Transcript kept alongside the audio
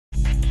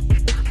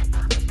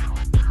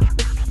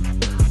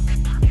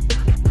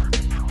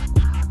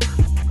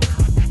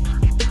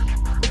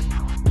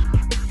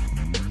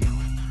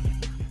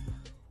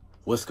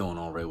What's going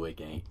on, Rayway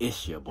Gang?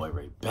 It's your boy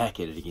Ray back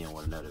at it again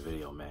with another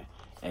video, man.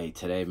 Hey,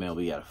 today, man,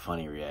 we got a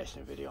funny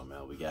reaction video,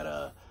 man. We got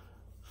a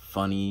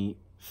funny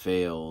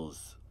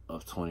fails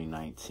of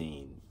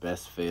 2019,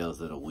 best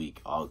fails of the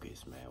week,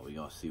 August, man. We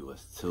gonna see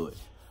what's to it.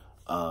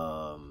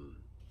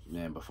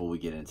 Man, before we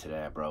get into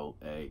that, bro,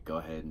 hey, go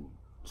ahead and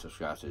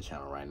subscribe to the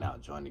channel right now.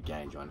 Join the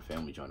gang, join the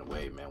family, join the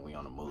wave, man. We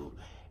on the move.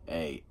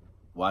 Hey,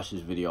 watch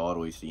this video all the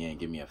way to the end.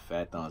 Give me a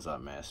fat thumbs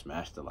up, man.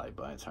 Smash the like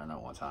button, turn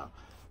up one time.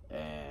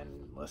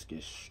 And let's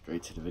get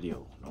straight to the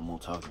video. No more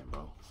talking,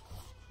 bro.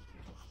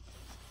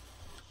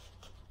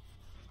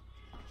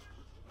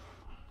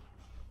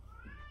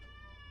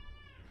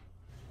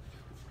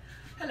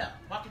 Hello,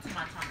 welcome to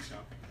my talk show.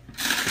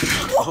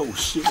 Oh,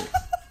 shit.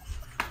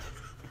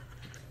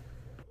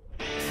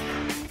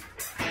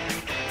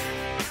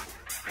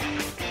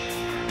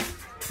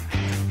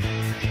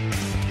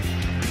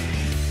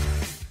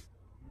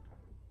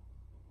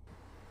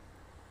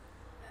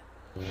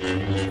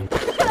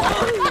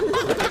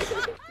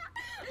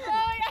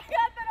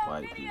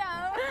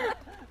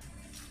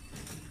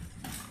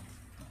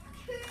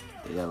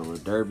 They got a little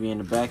derby in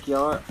the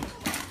backyard.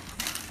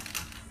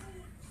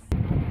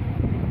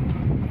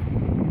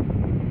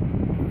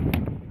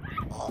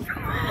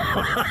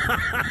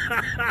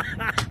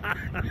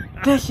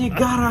 That shit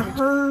gotta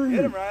hurt.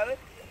 Get him, Riley.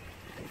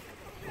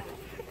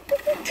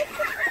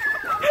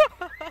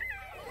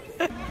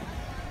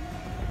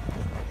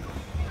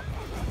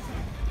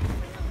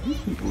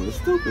 These people are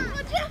stupid.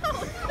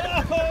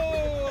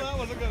 Oh, that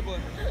was a good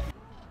one.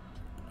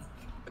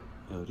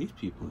 Yo, these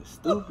people are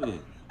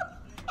stupid.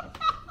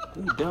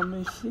 They dumb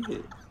as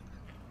shit.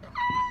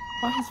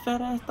 Why his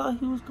fat ass thought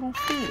he was gonna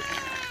fit?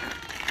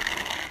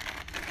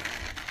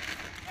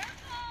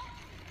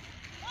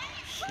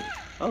 Shit.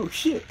 Oh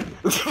shit.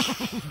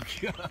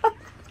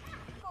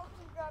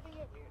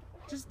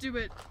 Just do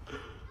it.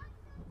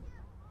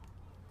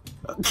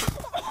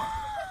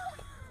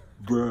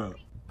 Bruh.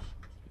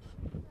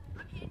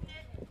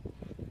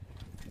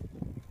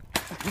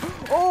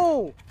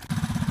 Oh!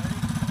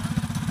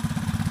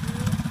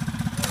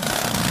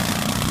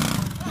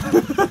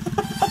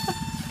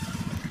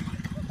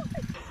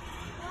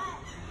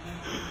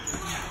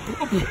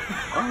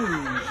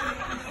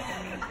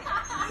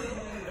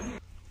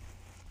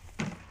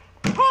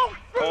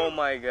 Oh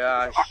my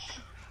gosh.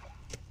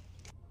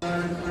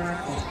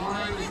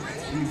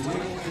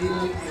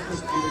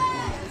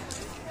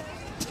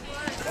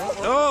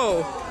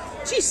 Oh!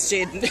 Jeez,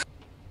 Jaden.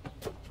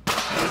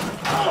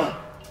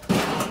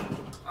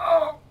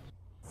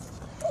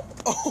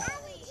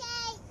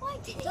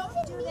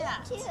 Don't do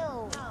that.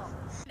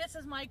 This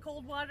is my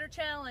cold water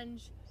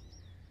challenge.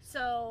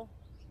 So,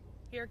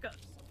 here it goes.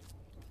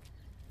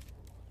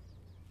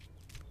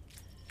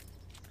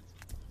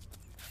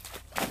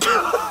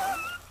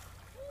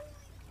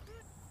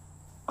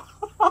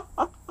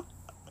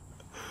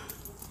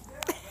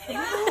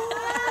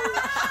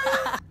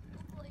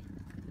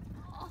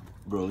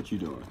 Bro, what you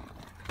doing?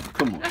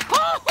 Come on.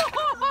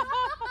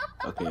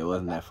 Okay, it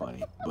wasn't that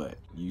funny, but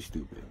you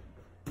stupid.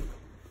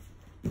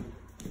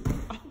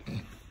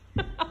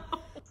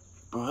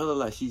 Bro, it look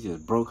like she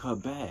just broke her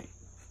back.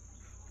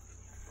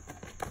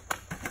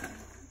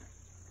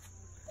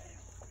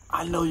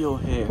 I know your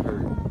head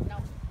hurt.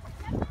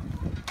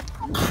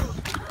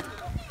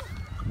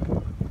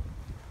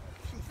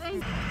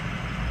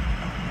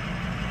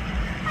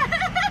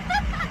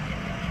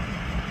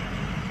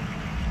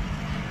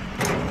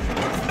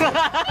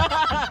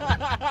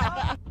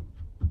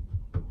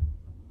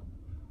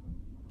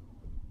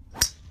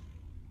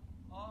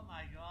 Oh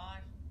my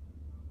gosh.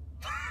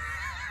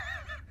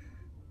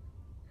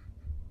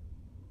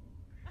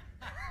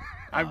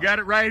 I've got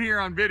it right here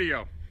on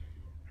video.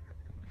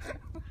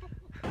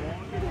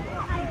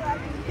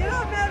 Get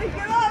up, Maddie,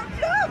 get up,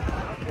 jump!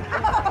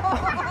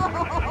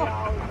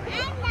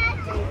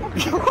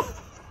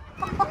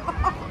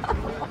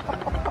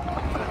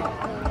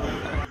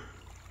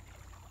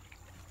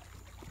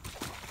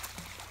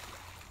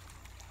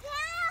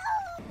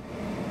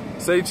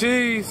 Say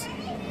cheese.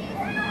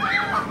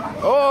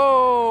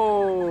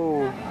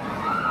 Oh!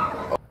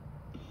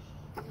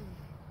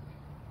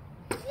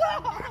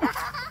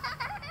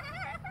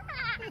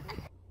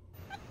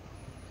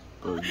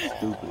 Bro, you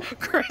stupid.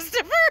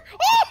 Christopher!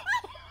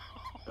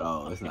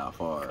 Oh, it's not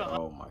far.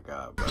 Oh my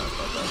god, bro.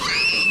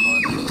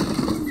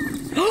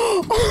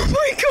 Oh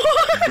my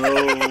god!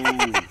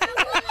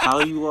 Bro, how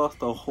you lost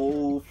the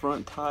whole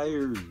front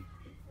tire?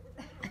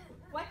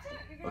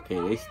 Okay,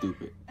 they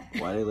stupid.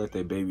 Why they let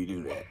their baby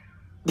do that?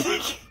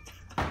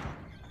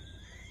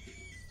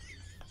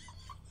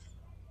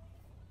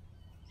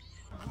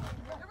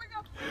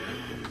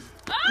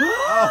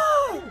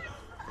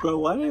 Bro,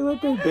 why they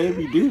let their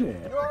baby do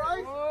that?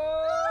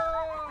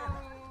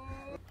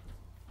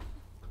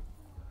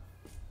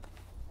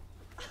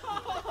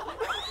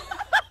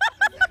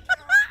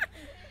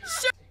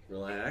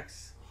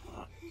 Relax.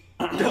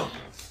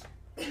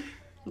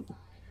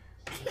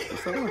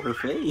 It's all over her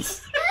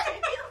face.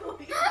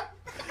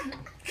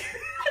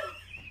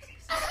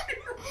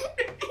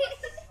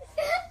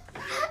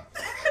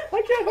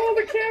 I can't hold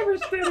the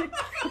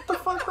What the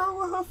fuck wrong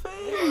with her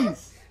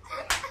face?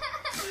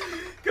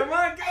 Come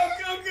on, go.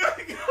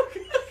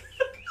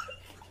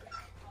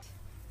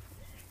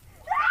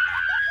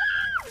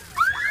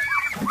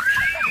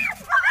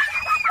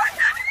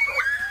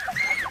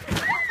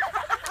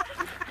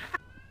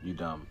 You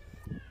dumb.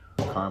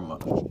 Karma.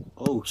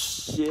 Oh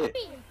shit.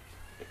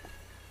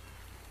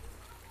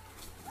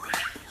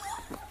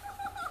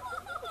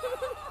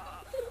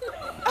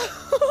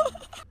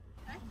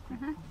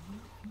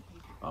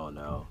 Oh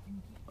no.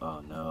 Oh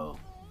no.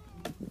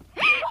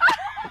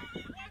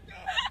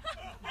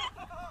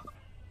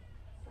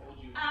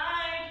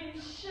 I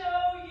can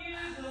show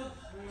you the world.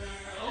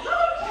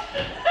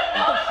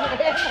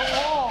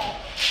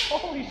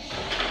 Holy shit.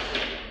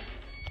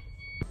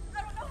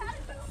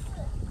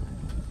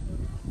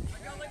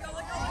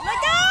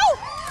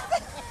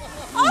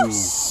 Oh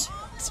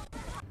shit.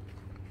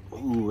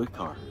 Ooh, it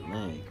caught her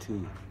leg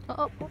too.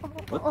 What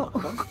the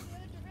fuck?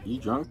 You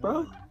drunk,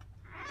 bro?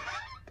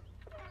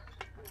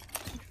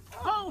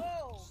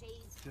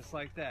 Just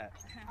like that.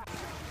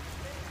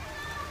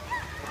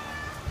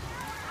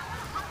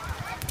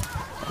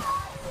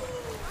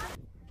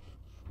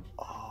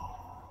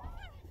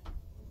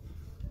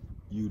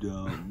 You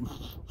dumb.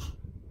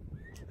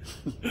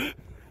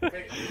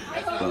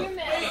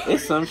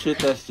 It's some shit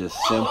that's just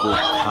simple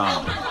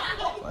comedy.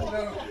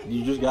 Like,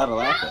 you just gotta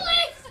laugh at it.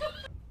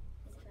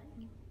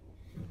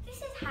 This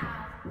is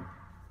how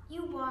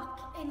you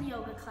walk in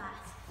yoga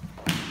class.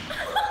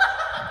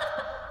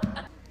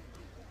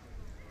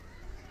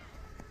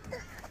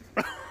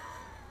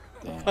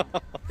 Damn.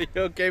 You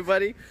okay,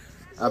 buddy?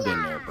 I've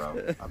been there, bro.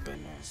 I've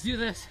been there. Let's do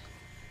this.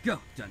 Go.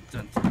 Dun,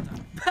 dun, dun,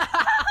 dun.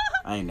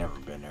 I ain't never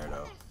been there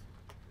though.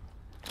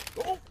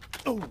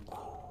 Oh.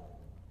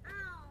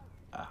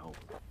 Ow.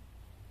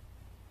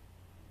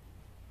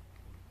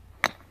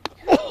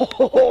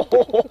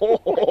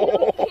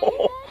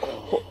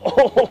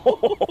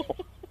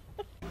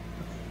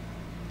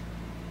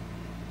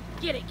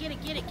 Get it, get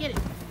it, get it, get it.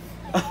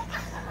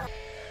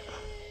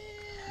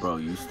 Bro,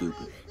 you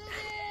stupid.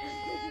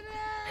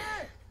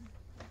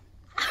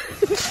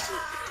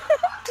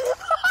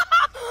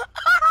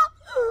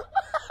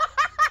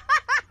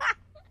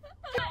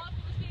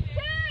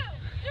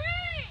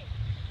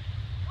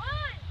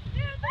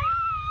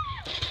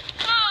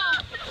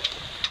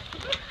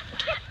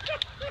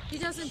 He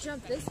doesn't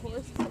jump this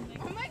horse. Oh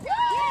my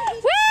god!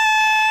 Woo!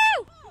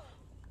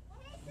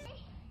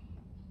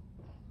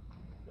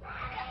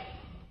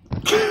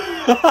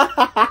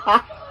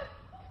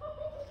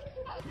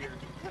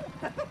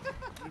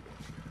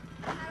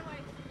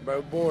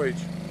 Bo boys.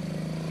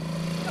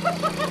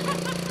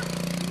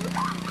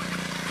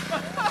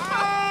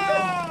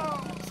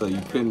 So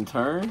you couldn't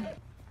turn?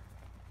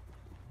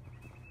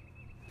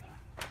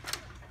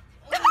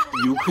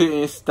 You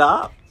couldn't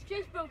stop?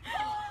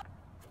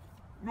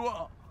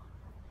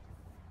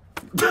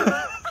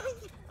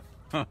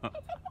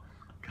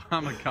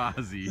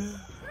 Kamikaze.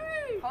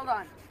 Hold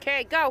on.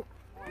 Okay, go.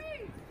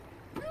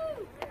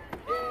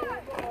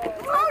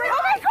 Oh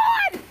my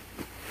god!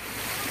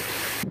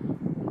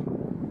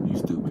 You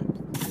stupid.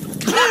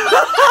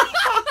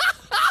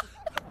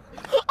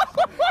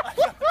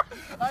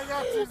 I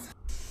got this.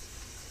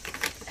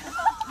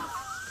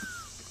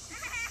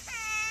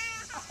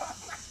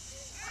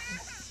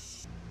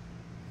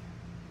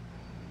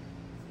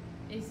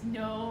 His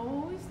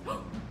nose.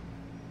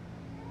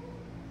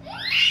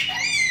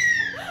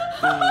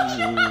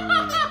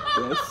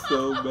 That's so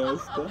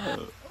messed up.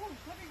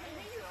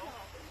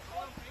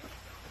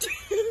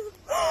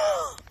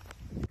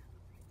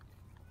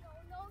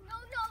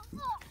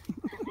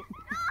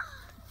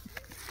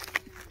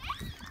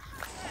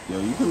 Yo,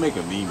 you can make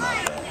a meme out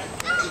of that.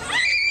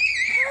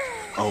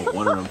 Oh,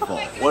 one of them fall.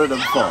 One of them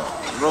fall.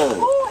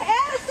 Roll. Oh,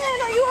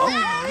 Addison, are you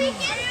alright?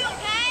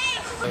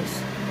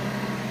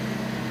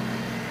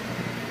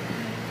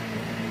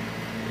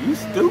 You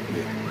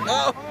stupid.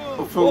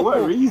 Oh. For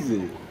what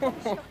reason?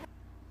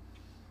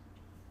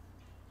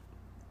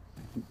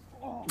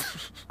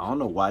 I don't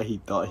know why he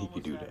thought he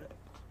could do that.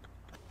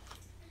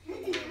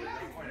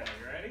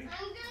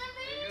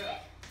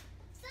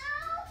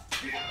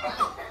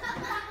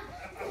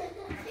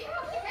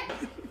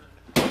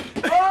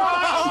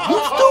 You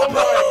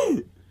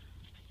stupid!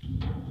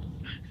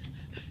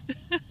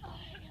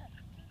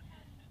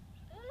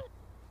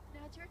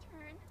 Now it's your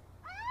turn.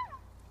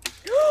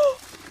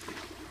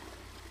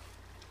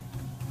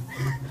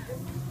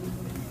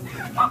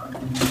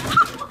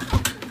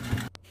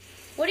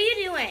 What are you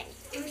doing?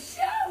 I'm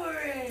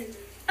showering.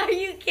 Are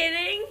you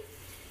kidding?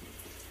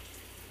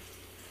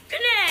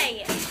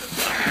 G'day!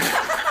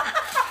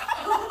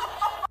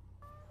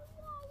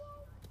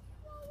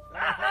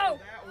 That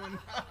one.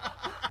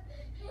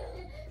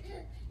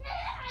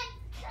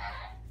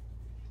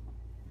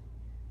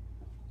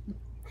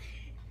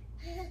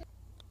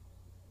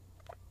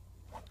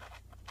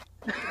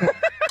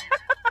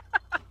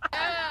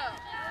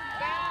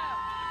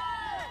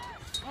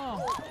 Oh.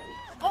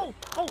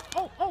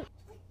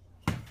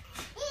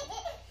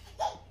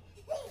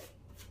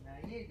 Now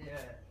you do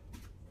it.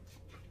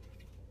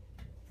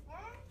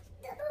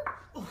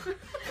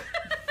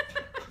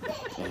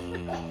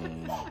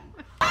 Been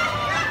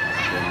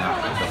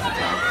knocked a couple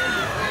times.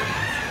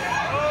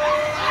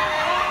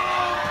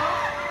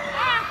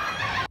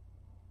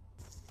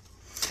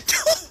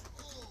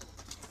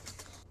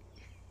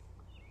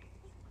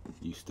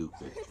 You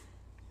stupid.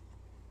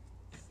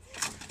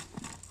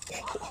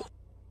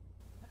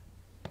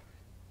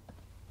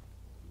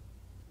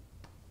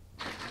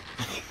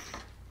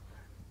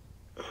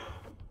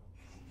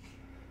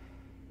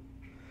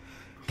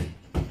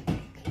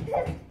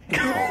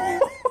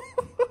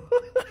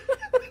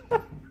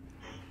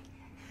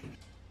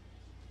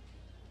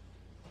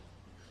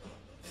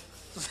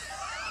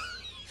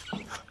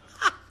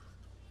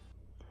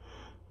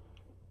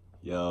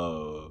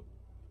 Yo.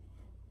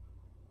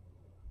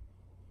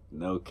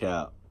 No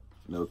cap.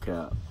 No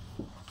cap.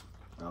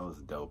 That was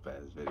a dope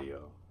ass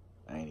video.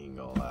 I ain't even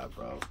gonna lie,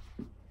 bro.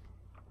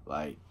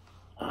 Like,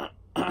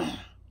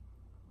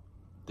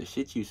 the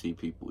shit you see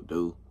people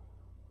do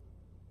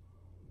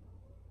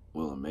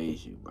will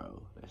amaze you,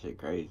 bro. That shit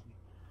crazy.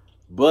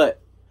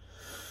 But,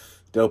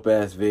 dope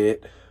ass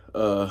vid.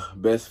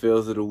 Best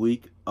fails of the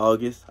week,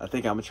 August. I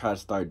think I'm gonna try to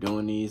start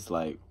doing these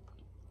like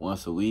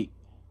once a week.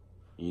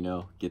 You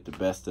know, get the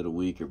best of the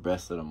week or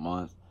best of the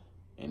month,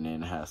 and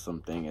then have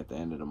something at the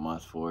end of the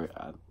month for it.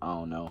 I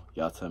don't know.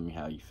 Y'all tell me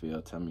how you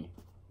feel. Tell me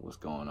what's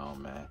going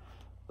on, man.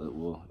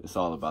 Well, it's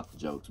all about the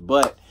jokes.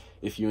 But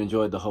if you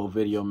enjoyed the whole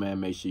video, man,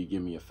 make sure you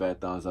give me a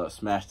fat thumbs up.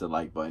 Smash the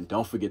like button.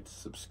 Don't forget to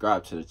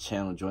subscribe to the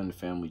channel. Join the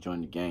family.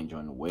 Join the gang.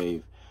 Join the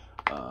wave.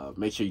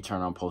 Make sure you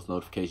turn on post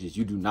notifications.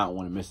 You do not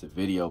want to miss a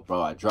video,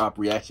 bro. I drop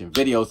reaction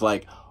videos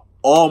like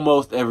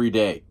almost every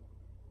day.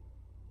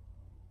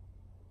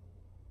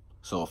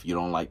 So if you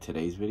don't like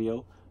today's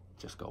video,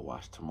 just go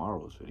watch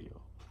tomorrow's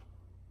video.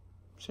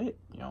 Shit,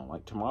 you don't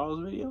like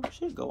tomorrow's video?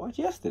 Shit, go watch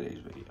yesterday's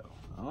video.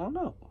 I don't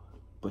know.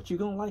 But you're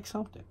going to like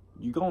something.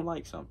 You're going to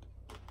like something.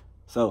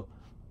 So,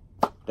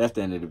 that's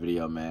the end of the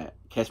video, man.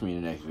 Catch me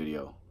in the next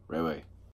video. Right away.